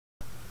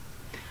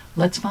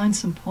let's find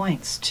some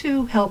points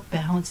to help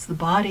balance the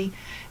body,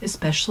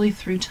 especially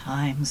through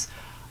times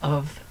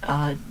of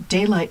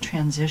daylight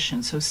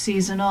transition, so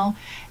seasonal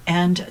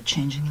and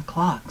changing the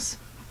clocks.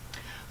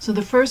 So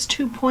the first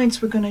 2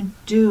 points we're going to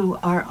do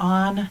are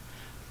on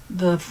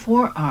the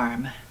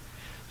forearm,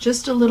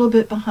 just a little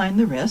bit behind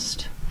the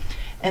wrist.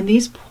 And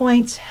these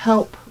points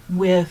help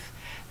with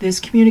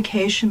this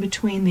communication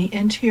between the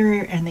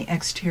interior and the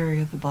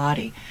exterior of the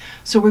body.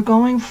 So we're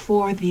going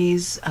for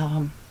these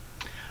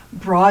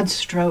broad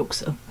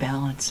strokes of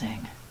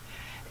balancing.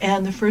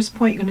 And the first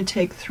point, you're going to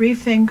take 3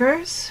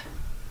 fingers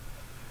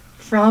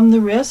from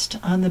the wrist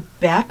on the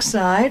back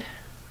side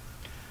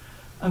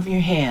of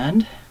your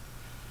hand,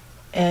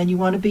 and you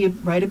want to be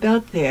right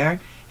about there,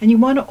 and you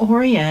want to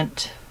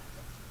orient,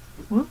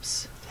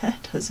 whoops,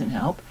 that doesn't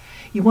help.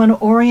 You want to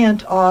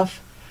orient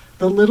off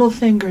the little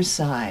finger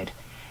side,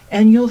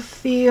 and you'll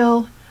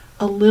feel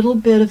a little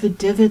bit of a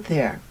divot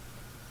there.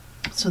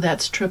 So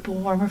that's triple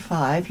warmer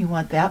 5, you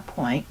want that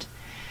point.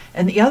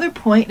 And the other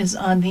point is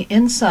on the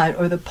inside,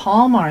 or the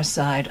palmar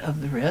side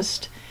of the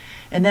wrist,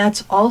 and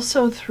that's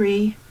also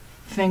 3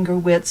 finger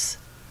widths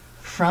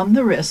from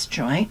the wrist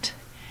joint,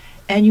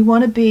 and you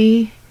want to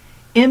be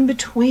in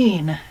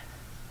between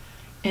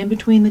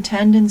the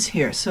tendons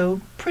here, so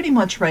pretty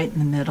much right in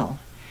the middle.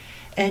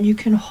 And you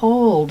can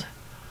hold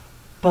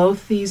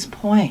both these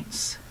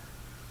points,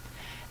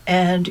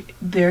 and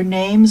their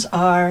names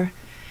are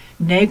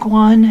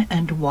Naguan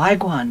and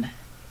Waiguan,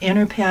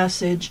 inner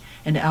passage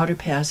and outer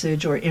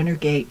passage, or inner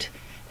gate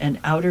and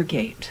outer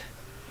gate.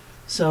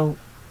 So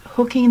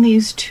hooking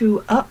these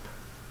 2 up,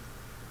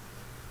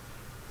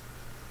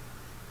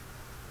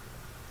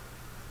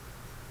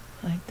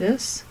 like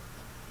this,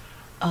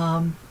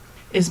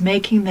 is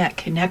making that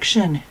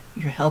connection.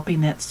 You're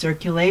helping that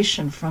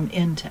circulation from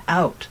in to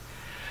out.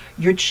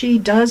 Your chi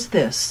does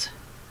this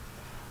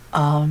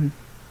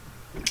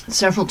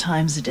several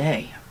times a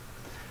day.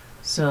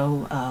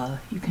 So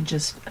you can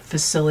just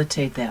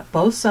facilitate that.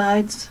 Both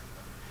sides,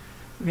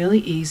 really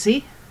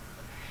easy.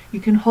 You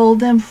can hold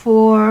them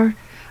for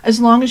as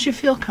long as you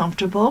feel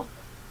comfortable.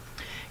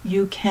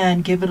 You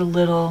can give it a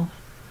little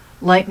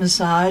light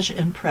massage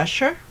and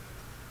pressure.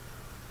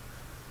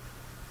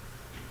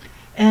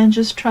 And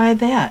just try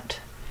that.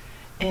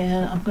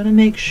 And I'm going to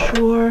make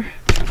sure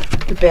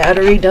the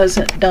battery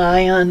doesn't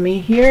die on me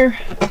here.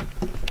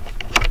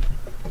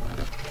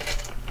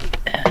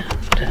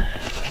 And,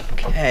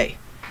 okay,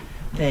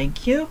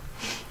 thank you.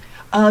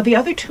 The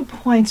other 2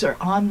 points are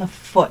on the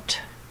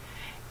foot.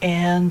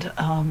 And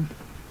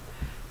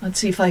let's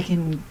see if I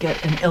can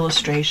get an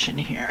illustration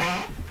here.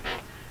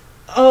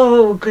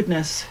 Oh,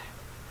 goodness.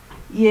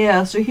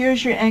 Yeah, so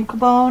here's your ankle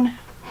bone.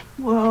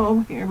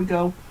 Whoa, here we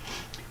go.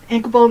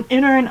 Ankle bone,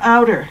 inner and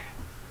outer.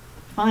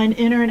 Find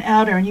inner and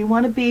outer, and you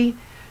want to be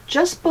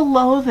just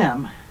below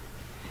them.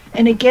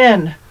 And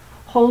again,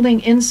 holding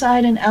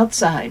inside and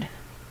outside.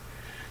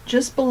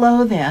 Just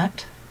below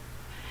that.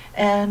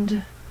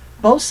 And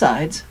both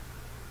sides.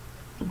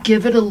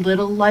 Give it a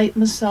little light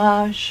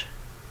massage.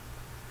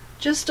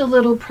 Just a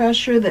little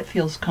pressure that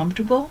feels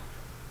comfortable.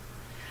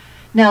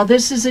 Now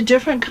this is a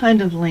different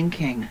kind of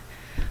linking.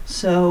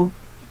 So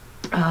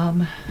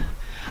I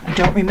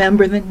don't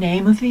remember the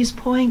name of these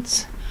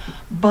points,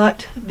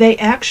 but they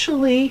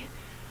actually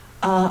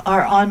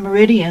are on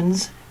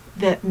meridians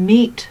that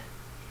meet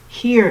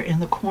here in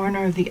the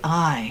corner of the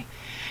eye.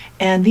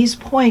 And these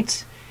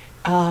points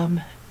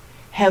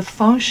have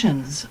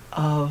functions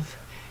of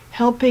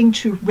helping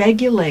to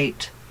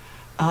regulate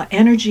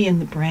energy in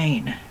the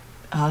brain.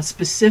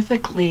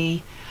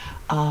 Specifically,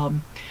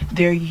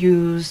 they're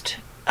used,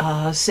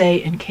 say,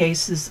 in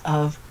cases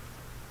of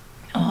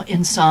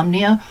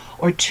insomnia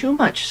or too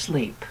much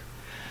sleep.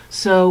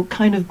 So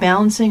kind of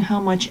balancing how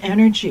much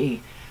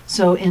energy.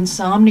 So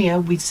insomnia,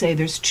 we'd say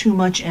there's too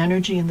much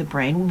energy in the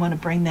brain. We want to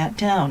bring that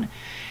down.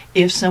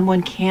 If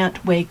someone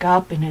can't wake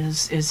up and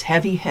is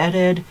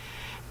heavy-headed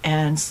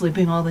and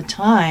sleeping all the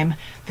time,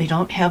 they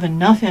don't have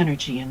enough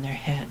energy in their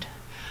head.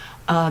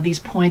 These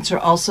points are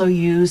also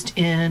used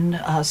in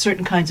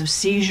certain kinds of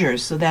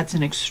seizures, so that's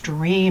an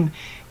extreme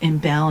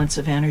imbalance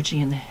of energy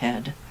in the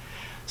head.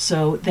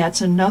 So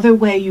that's another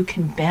way you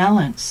can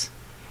balance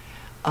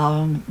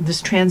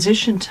this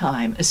transition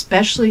time,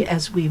 especially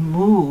as we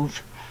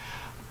move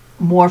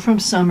more from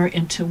summer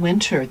into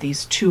winter,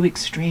 these 2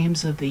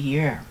 extremes of the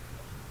year.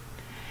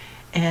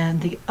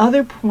 And the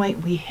other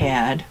point we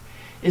had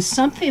is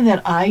something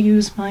that I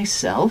use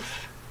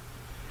myself.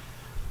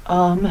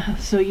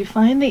 So you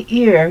find the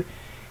ear,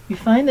 you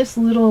find this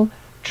little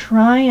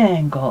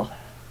triangle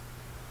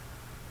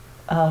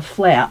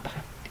flap,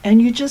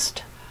 and I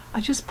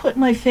just put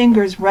my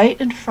fingers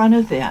right in front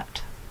of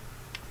that.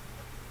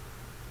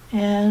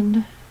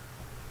 And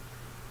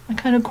I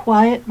kind of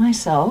quiet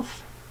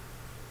myself.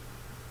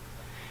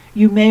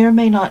 You may or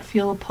may not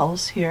feel a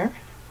pulse here,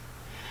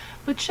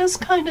 but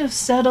just kind of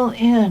settle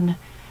in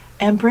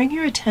and bring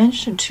your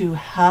attention to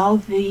how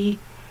the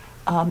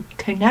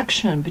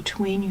connection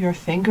between your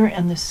finger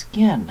and the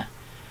skin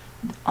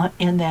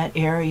in that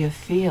area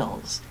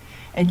feels.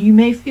 And you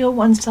may feel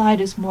one side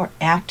is more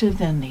active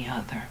than the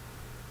other.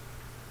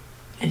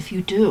 If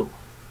you do.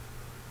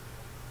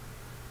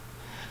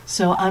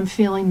 So I'm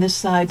feeling this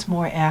side's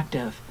more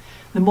active.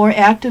 The more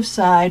active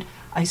side,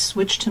 I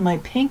switch to my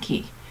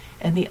pinky,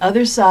 and the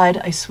other side,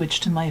 I switch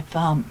to my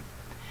thumb.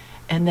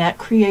 And that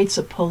creates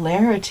a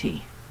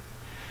polarity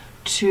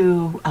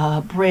to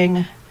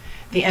bring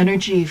the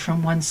energy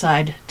from one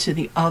side to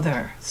the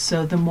other.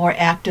 So the more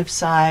active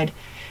side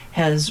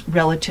has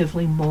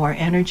relatively more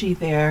energy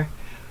there.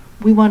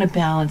 We want to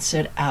balance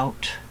it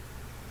out.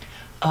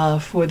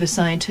 For the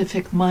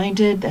scientific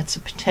minded, that's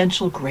a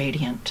potential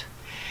gradient.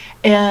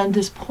 And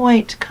this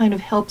point kind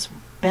of helps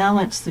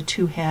balance the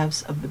two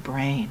halves of the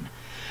brain.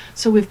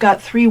 So we've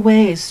got 3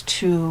 ways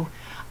to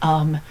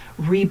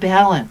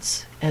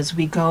rebalance as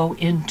we go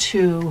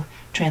into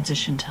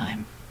transition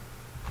time.